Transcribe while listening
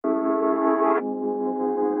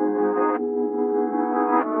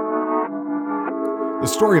The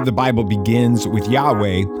story of the Bible begins with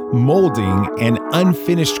Yahweh molding an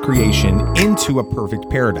unfinished creation into a perfect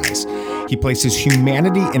paradise. He places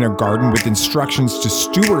humanity in a garden with instructions to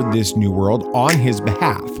steward this new world on his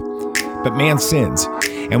behalf. But man sins,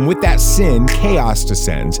 and with that sin, chaos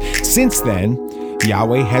descends. Since then,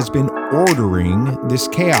 Yahweh has been ordering this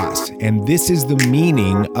chaos, and this is the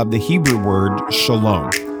meaning of the Hebrew word Shalom.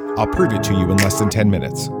 I'll prove it to you in less than 10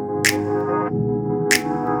 minutes.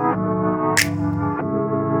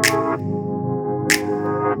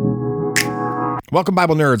 Welcome,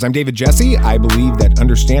 Bible nerds. I'm David Jesse. I believe that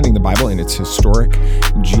understanding the Bible in its historic,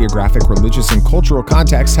 geographic, religious, and cultural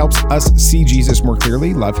context helps us see Jesus more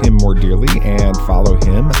clearly, love him more dearly, and follow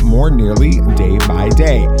him more nearly day by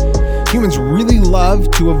day. Humans really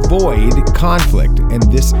love to avoid conflict, and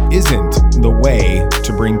this isn't the way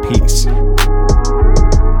to bring peace.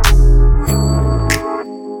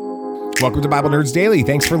 Welcome to Bible Nerds Daily.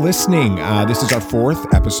 Thanks for listening. This is our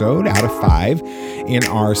fourth episode out of 5 in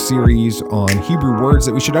our series on Hebrew words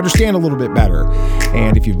that we should understand a little bit better.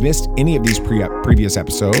 And if you've missed any of these previous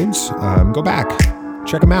episodes, go back,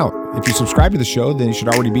 check them out. If you subscribe to the show, then it should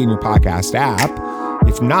already be in your podcast app.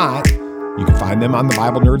 If not, you can find them on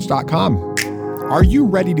thebiblenerds.com. Are you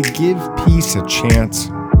ready to give peace a chance?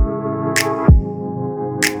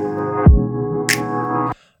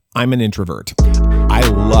 I'm an introvert. I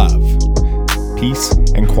love peace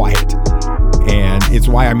and quiet, and it's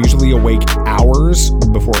why I'm usually awake hours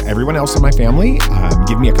before everyone else in my family.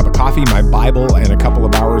 Give me a cup of coffee, my Bible, and a couple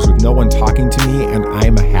of hours with no one talking to me, and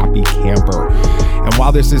I'm a happy camper. And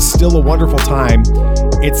while this is still a wonderful time,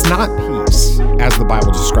 it's not peace as the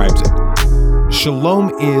Bible describes it. Shalom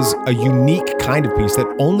is a unique kind of peace that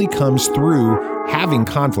only comes through having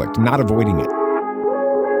conflict, not avoiding it.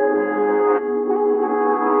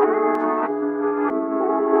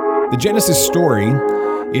 The Genesis story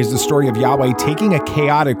is the story of Yahweh taking a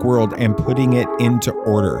chaotic world and putting it into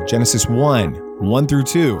order. Genesis 1 through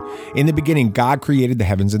 2. In the beginning, God created the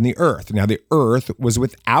heavens and the earth. Now the earth was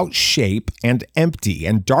without shape and empty,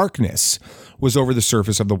 and darkness was over the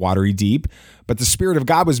surface of the watery deep, but the Spirit of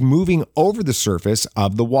God was moving over the surface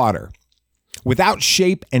of the water. Without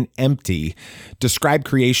shape and empty describe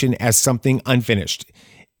creation as something unfinished.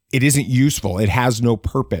 It isn't useful. It has no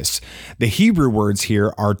purpose. The Hebrew words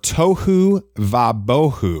here are tohu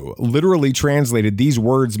vabohu. Literally translated, these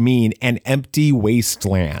words mean an empty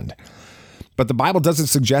wasteland. But the Bible doesn't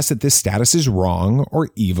suggest that this status is wrong or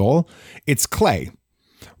evil. It's clay,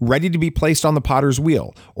 ready to be placed on the potter's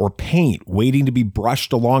wheel, or paint waiting to be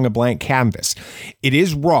brushed along a blank canvas. It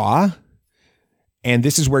is raw. And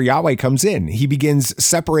this is where Yahweh comes in. He begins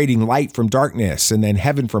separating light from darkness, and then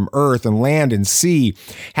heaven from earth, and land and sea.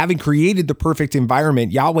 Having created the perfect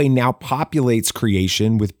environment, Yahweh now populates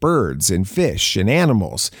creation with birds and fish and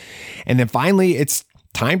animals. And then finally, it's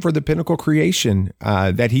time for the pinnacle creation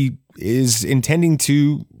that he is intending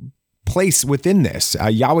to place within this.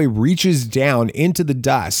 Yahweh reaches down into the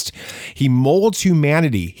dust. He molds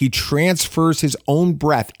humanity. He transfers his own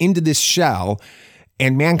breath into this shell,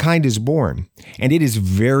 and mankind is born, and it is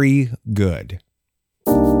very good.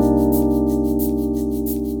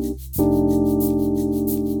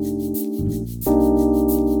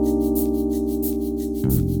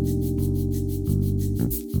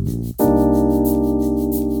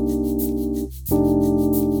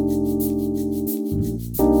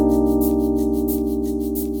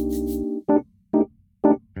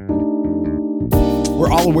 We're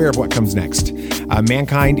all aware of what comes next.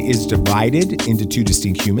 Mankind is divided into two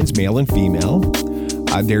distinct humans, male and female.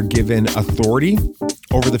 They're given authority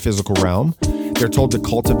over the physical realm. They're told to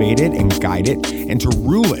cultivate it and guide it and to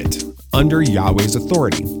rule it under Yahweh's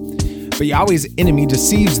authority. But Yahweh's enemy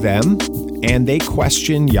deceives them, and they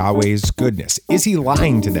question Yahweh's goodness. Is he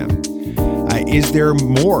lying to them? Is there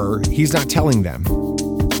more he's not telling them?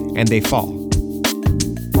 And they fall.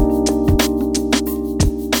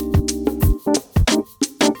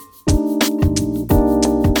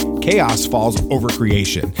 Chaos falls over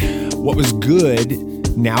creation. What was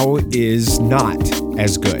good now is not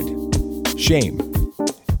as good. Shame,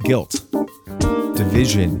 guilt,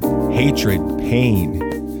 division, hatred,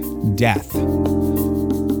 pain, death.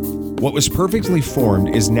 What was perfectly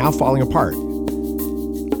formed is now falling apart.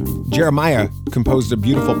 Jeremiah composed a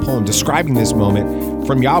beautiful poem describing this moment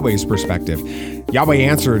from Yahweh's perspective. Yahweh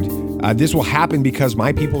answered, "This will happen because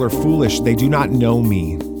my people are foolish. They do not know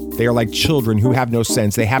me. They are like children who have no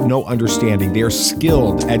sense. They have no understanding. They are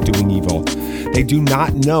skilled at doing evil. They do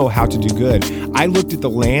not know how to do good. I looked at the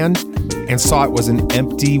land and saw it was an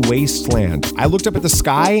empty wasteland. I looked up at the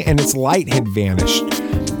sky and its light had vanished.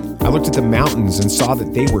 I looked at the mountains and saw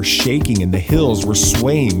that they were shaking and the hills were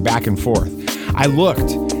swaying back and forth. I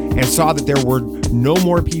looked and saw that there were no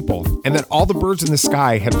more people, and that all the birds in the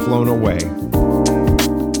sky had flown away.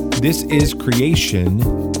 This is creation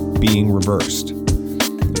being reversed.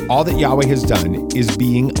 All that Yahweh has done is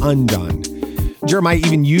being undone. Jeremiah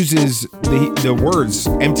even uses the words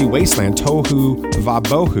empty wasteland, tohu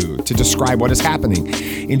vabohu, to describe what is happening.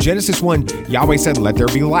 In Genesis 1, Yahweh said, "Let there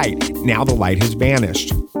be light." Now the light has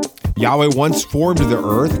vanished. Yahweh once formed the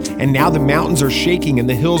earth, and now the mountains are shaking and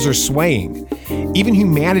the hills are swaying. Even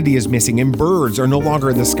humanity is missing, and birds are no longer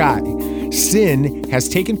in the sky. Sin has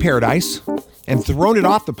taken paradise and thrown it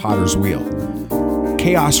off the potter's wheel.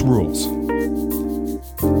 Chaos rules.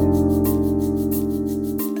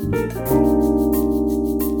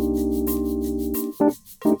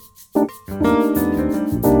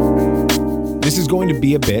 This is going to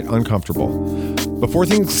be a bit uncomfortable. Before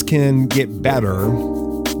things can get better,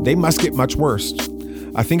 they must get much worse.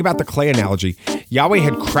 Think about the clay analogy. Yahweh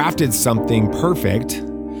had crafted something perfect,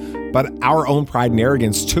 but our own pride and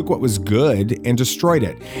arrogance took what was good and destroyed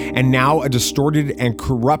it. And now a distorted and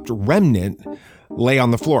corrupt remnant lay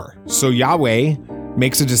on the floor. So Yahweh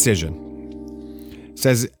makes a decision. It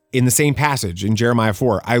says in the same passage in Jeremiah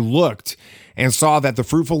 4, "I looked and saw that the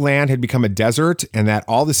fruitful land had become a desert and that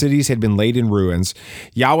all the cities had been laid in ruins.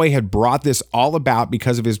 Yahweh had brought this all about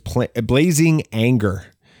because of his blazing anger.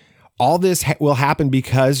 All this will happen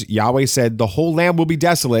because Yahweh said, the whole land will be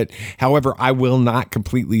desolate. However, I will not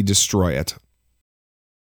completely destroy it."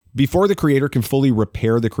 Before the Creator can fully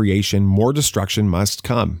repair the creation, more destruction must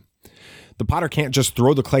come. The potter can't just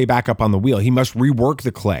throw the clay back up on the wheel. He must rework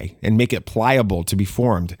the clay and make it pliable to be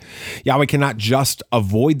formed. Yahweh cannot just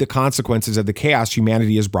avoid the consequences of the chaos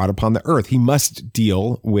humanity has brought upon the earth. He must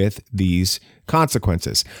deal with these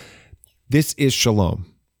consequences. This is shalom.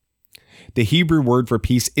 The Hebrew word for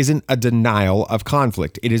peace isn't a denial of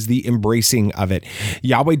conflict. It is the embracing of it.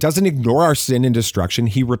 Yahweh doesn't ignore our sin and destruction.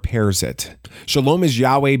 He repairs it. Shalom is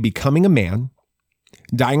Yahweh becoming a man,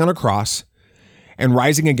 dying on a cross, and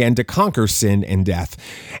rising again to conquer sin and death.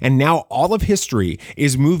 And now all of history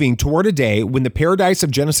is moving toward a day when the paradise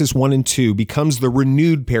of Genesis 1 and 2 becomes the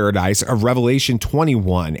renewed paradise of Revelation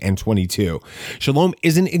 21 and 22. Shalom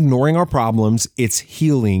isn't ignoring our problems, it's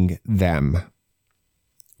healing them.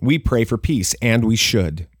 We pray for peace, and we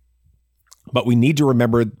should. But we need to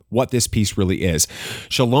remember what this peace really is.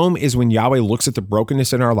 Shalom is when Yahweh looks at the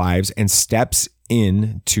brokenness in our lives and steps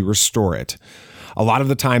in to restore it. A lot of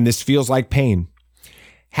the time, this feels like pain.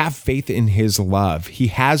 Have faith in his love. He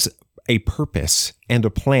has a purpose and a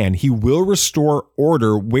plan. He will restore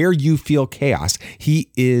order where you feel chaos. He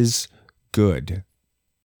is good.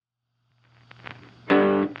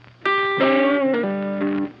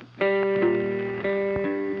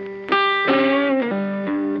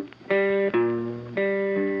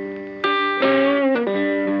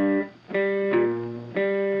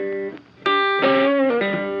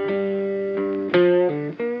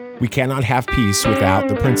 We cannot have peace without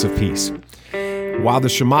the Prince of Peace. While the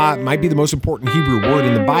Shema might be the most important Hebrew word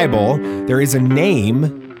in the Bible, there is a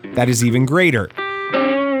name that is even greater.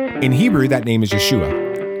 In Hebrew, that name is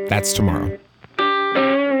Yeshua. That's tomorrow.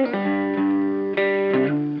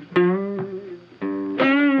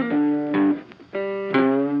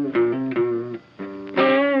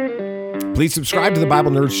 Please subscribe to the Bible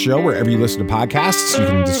Nerds Show wherever you listen to podcasts. You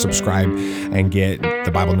can just subscribe and get the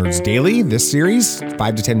Bible Nerds Daily, this series,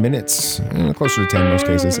 5 to 10 minutes, closer to 10 in most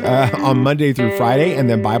cases, on Monday through Friday, and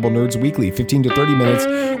then Bible Nerds Weekly, 15 to 30 minutes,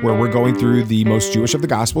 where we're going through the most Jewish of the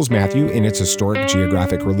Gospels, Matthew, in its historic,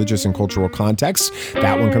 geographic, religious, and cultural context.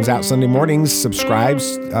 That one comes out Sunday mornings. Subscribe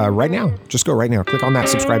right now. Just go right now. Click on that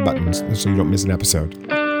subscribe button so you don't miss an episode.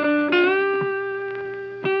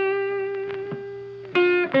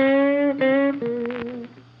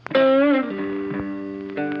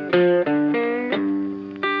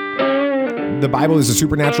 The Bible is a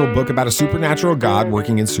supernatural book about a supernatural God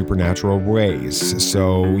working in supernatural ways.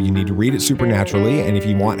 So you need to read it supernaturally. And if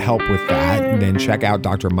you want help with that, then check out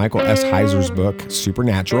Dr. Michael S. Heiser's book,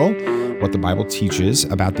 Supernatural, What the Bible Teaches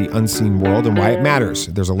About the Unseen World and Why It Matters.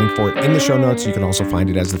 There's a link for it in the show notes. You can also find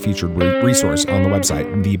it as the featured resource on the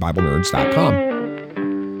website, thebiblenerds.com.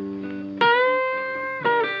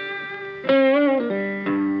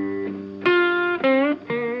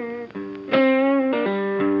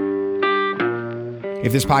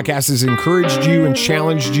 If this podcast has encouraged you and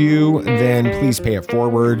challenged you, then please pay it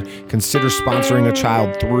forward. Consider sponsoring a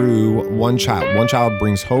child through One Child. One Child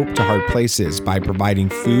brings hope to hard places by providing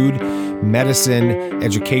food, medicine,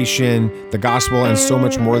 education, the gospel, and so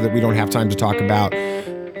much more that we don't have time to talk about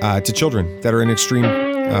to children that are in extreme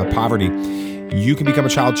poverty. You can become a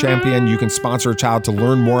child champion. You can sponsor a child. To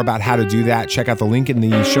learn more about how to do that, check out the link in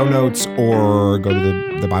the show notes or go to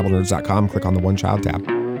thebiblenerds.com, click on the One Child tab.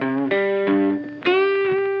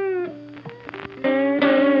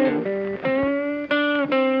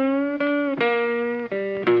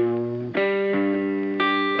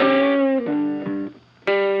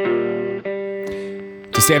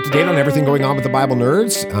 To stay up to date on everything going on with the Bible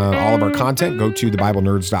Nerds, all of our content, go to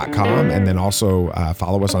thebiblenerdz.com, and then also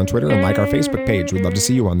follow us on Twitter and like our Facebook page. We'd love to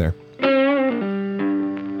see you on there.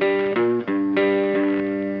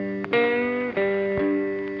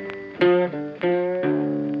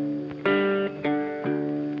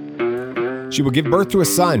 She will give birth to a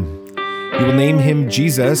son. You will name him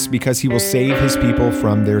Jesus because he will save his people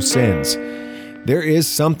from their sins. There is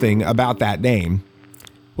something about that name.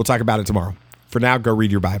 We'll talk about it tomorrow. For now, go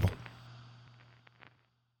read your Bible.